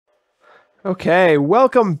Okay,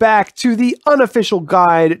 welcome back to the unofficial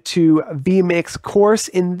guide to vMix course.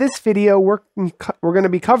 In this video, we're going to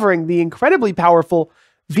be covering the incredibly powerful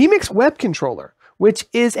vMix web controller, which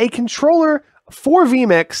is a controller for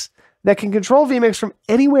vMix that can control vMix from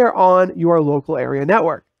anywhere on your local area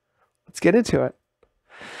network. Let's get into it.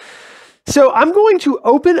 So I'm going to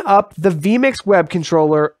open up the vMix web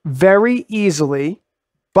controller very easily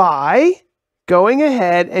by going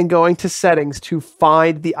ahead and going to settings to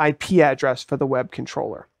find the IP address for the web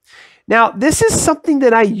controller. Now, this is something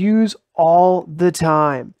that I use all the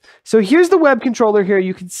time. So here's the web controller here.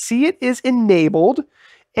 You can see it is enabled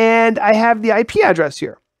and I have the IP address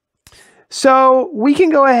here. So we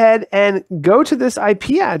can go ahead and go to this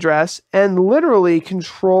IP address and literally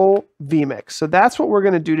control vMix. So that's what we're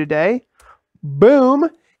going to do today. Boom.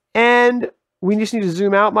 And we just need to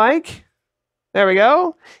zoom out, Mike. There we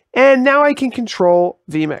go. And now I can control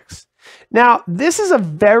vMix. Now, this is a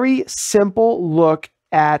very simple look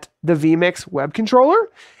at the vMix web controller.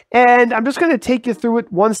 And I'm just going to take you through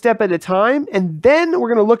it one step at a time. And then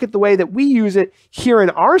we're going to look at the way that we use it here in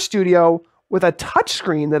our studio with a touch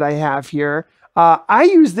screen that I have here. I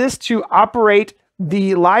use this to operate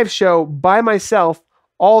the live show by myself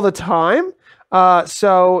all the time.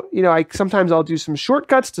 So, you know, sometimes I'll do some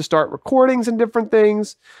shortcuts to start recordings and different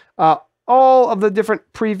things. All of the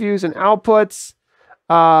different previews and outputs.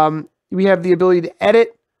 We have the ability to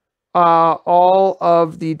edit all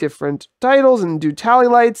of the different titles and do tally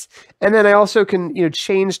lights. And then I also can,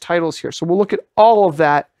 change titles here. So we'll look at all of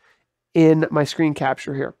that in my screen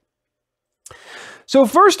capture here. So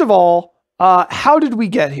first of all, how did we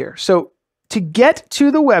get here? So to get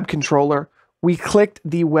to the web controller, we clicked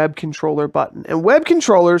the web controller button. And web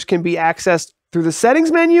controllers can be accessed through the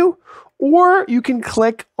settings menu, or you can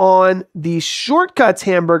click on the shortcuts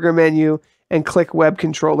hamburger menu and click web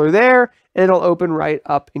controller there, and it'll open right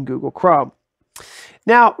up in Google Chrome.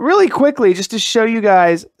 Now, really quickly, just to show you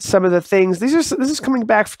guys some of the things, this is coming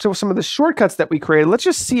back to some of the shortcuts that we created. Let's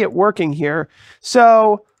just see it working here.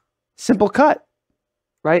 So, simple cut,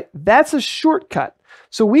 right? That's a shortcut.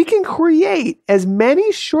 So we can create as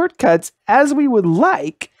many shortcuts as we would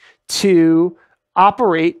like to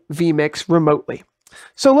operate vMix remotely.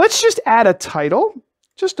 So let's just add a title,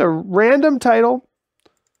 just a random title.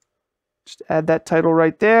 Just add that title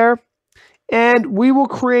right there. And we will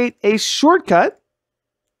create a shortcut.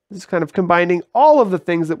 This is kind of combining all of the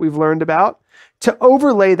things that we've learned about to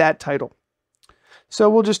overlay that title. So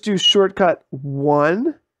we'll just do shortcut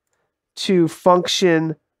 1 to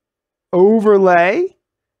function overlay.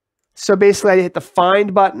 So basically I hit the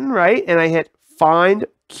find button, right? And I hit find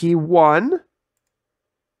key 1.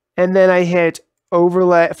 And then I hit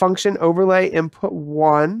overlay function overlay input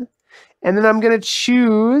 1. And then I'm going to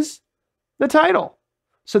choose the title.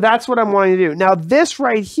 So that's what I'm wanting to do. Now this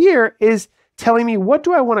right here is telling me what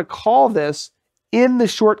do I want to call this in the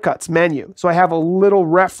shortcuts menu. So I have a little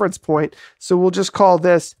reference point. So we'll just call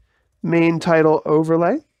this main title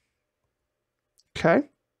overlay. Okay.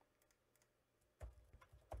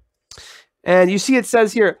 And you see it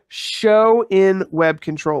says here, show in web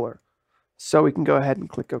controller. So we can go ahead and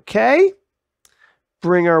click OK.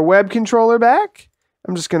 Bring our web controller back.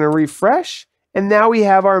 I'm just going to refresh. And now we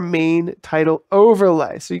have our main title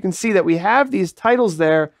overlay. So you can see that we have these titles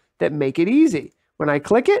there that make it easy. When I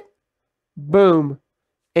click it, boom,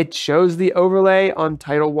 it shows the overlay on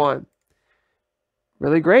title 1.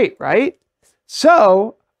 Really great, right?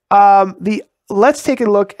 So let's take a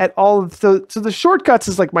look at all of the, so the shortcuts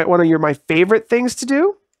is like one of my favorite things to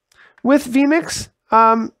do with vMix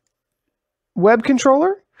web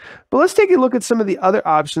controller. But let's take a look at some of the other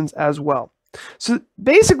options as well. So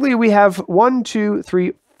basically we have 1, 2,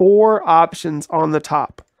 3, 4 options on the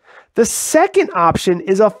top. The second option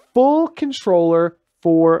is a full controller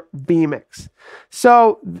for vMix.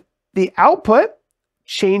 So the output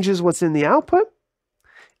changes what's in the output,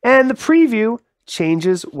 and the preview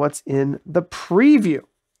changes what's in the preview.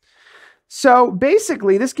 So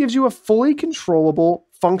basically, this gives you a fully controllable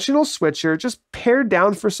functional switcher just pared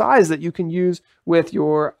down for size that you can use with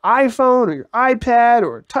your iPhone or your iPad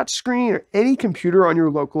or touchscreen or any computer on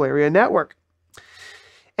your local area network.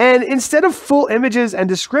 And instead of full images and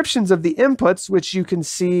descriptions of the inputs, which you can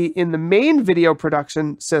see in the main video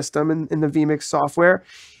production system in the vMix software,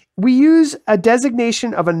 we use a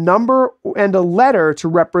designation of a number and a letter to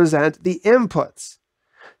represent the inputs.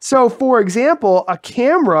 So for example, a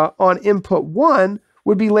camera on input 1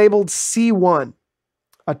 would be labeled C1.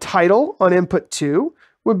 A title on input 2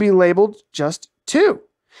 would be labeled just 2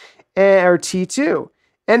 or T2.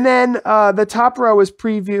 And then the top row is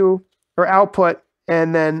preview or output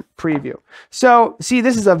and then preview. So see,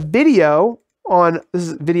 this is a video on, this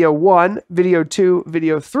is video 1, video 2,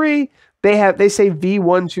 video 3, they say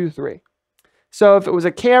V123. So if it was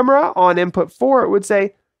a camera on input 4, it would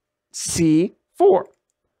say C4,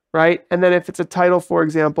 right? And then if it's a title, for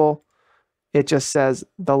example, it just says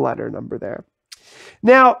the letter number there.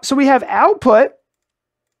 Now, so we have output,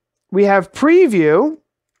 we have preview,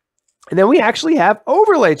 and then we actually have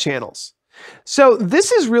overlay channels. So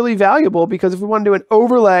this is really valuable because if we want to do an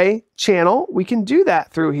overlay channel, we can do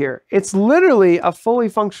that through here. It's literally a fully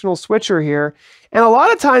functional switcher here. And a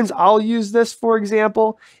lot of times I'll use this, for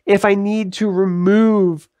example, if I need to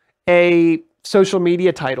remove a social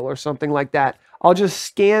media title or something like that. I'll just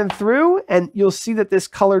scan through and you'll see that this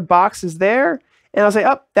colored box is there. And I'll say,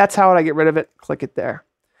 oh, that's how I get rid of it. Click it there.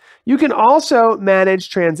 You can also manage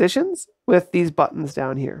transitions with these buttons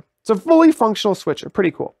down here. It's a fully functional switcher.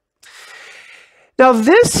 Pretty cool. Now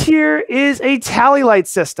this here is a tally light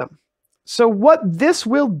system. So what this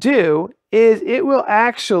will do is it will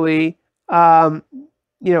actually,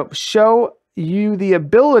 show you the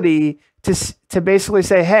ability to basically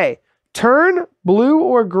say, hey, turn blue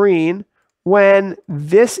or green when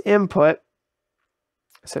this input,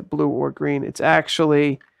 I said blue or green, it's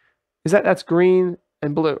actually, that's green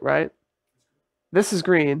and blue, right? This is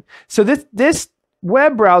green. So this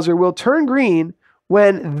web browser will turn green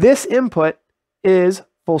when this input is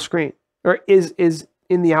full screen or is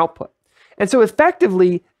in the output. And so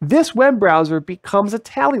effectively, this web browser becomes a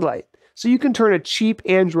tally light. So you can turn a cheap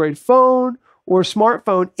Android phone or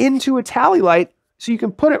smartphone into a tally light so you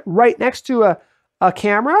can put it right next to a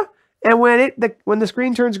camera. And when the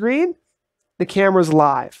screen turns green, the camera's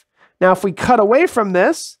live. Now, if we cut away from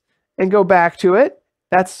this and go back to it,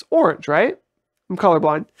 that's orange, right? I'm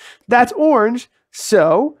colorblind. That's orange.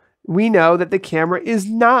 So we know that the camera is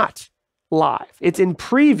not live. It's in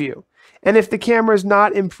preview. And if the camera is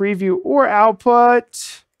not in preview or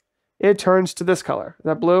output, it turns to this color. Is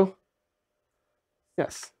that blue?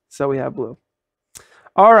 Yes. So we have blue.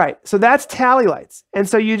 All right. So that's tally lights. And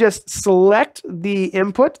so you just select the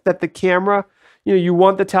input that the camera, you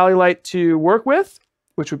want the tally light to work with,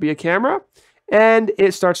 which would be a camera, and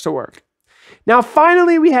it starts to work. Now,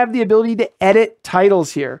 finally, we have the ability to edit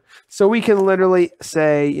titles here. So we can literally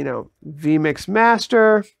say, vMix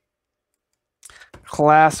master,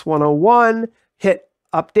 class 101, hit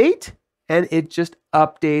update, and it just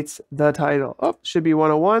updates the title. Oh, should be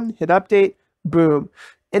 101, hit update, boom.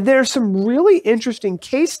 And there are some really interesting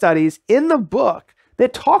case studies in the book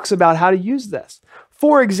that talks about how to use this.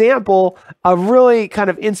 For example, a really kind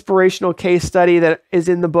of inspirational case study that is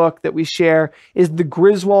in the book that we share is the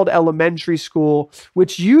Griswold Elementary School,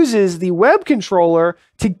 which uses the web controller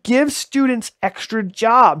to give students extra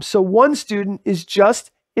jobs. So one student is just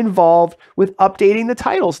involved with updating the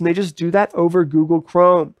titles, and they just do that over Google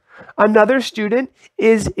Chrome. Another student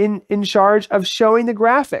is in charge of showing the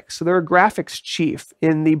graphics. So they're a graphics chief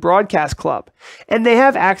in the broadcast club, and they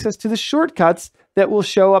have access to the shortcuts that will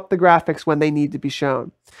show up the graphics when they need to be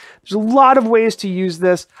shown. There's a lot of ways to use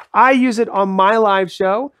this. I use it on my live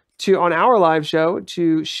show, on our live show,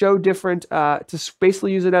 to show different, to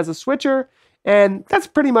basically use it as a switcher. And that's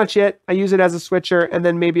pretty much it. I use it as a switcher and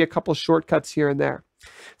then maybe a couple shortcuts here and there.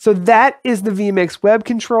 So that is the vMix web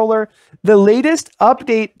controller. The latest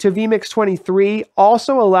update to vMix 23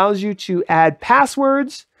 also allows you to add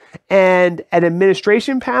passwords and an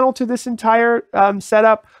administration panel to this entire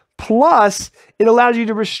setup. Plus, it allows you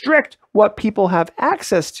to restrict what people have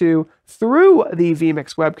access to through the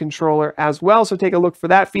vMix web controller as well. So take a look for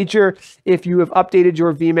that feature if you have updated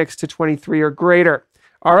your vMix to 23 or greater.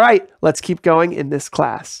 All right, let's keep going in this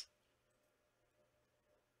class.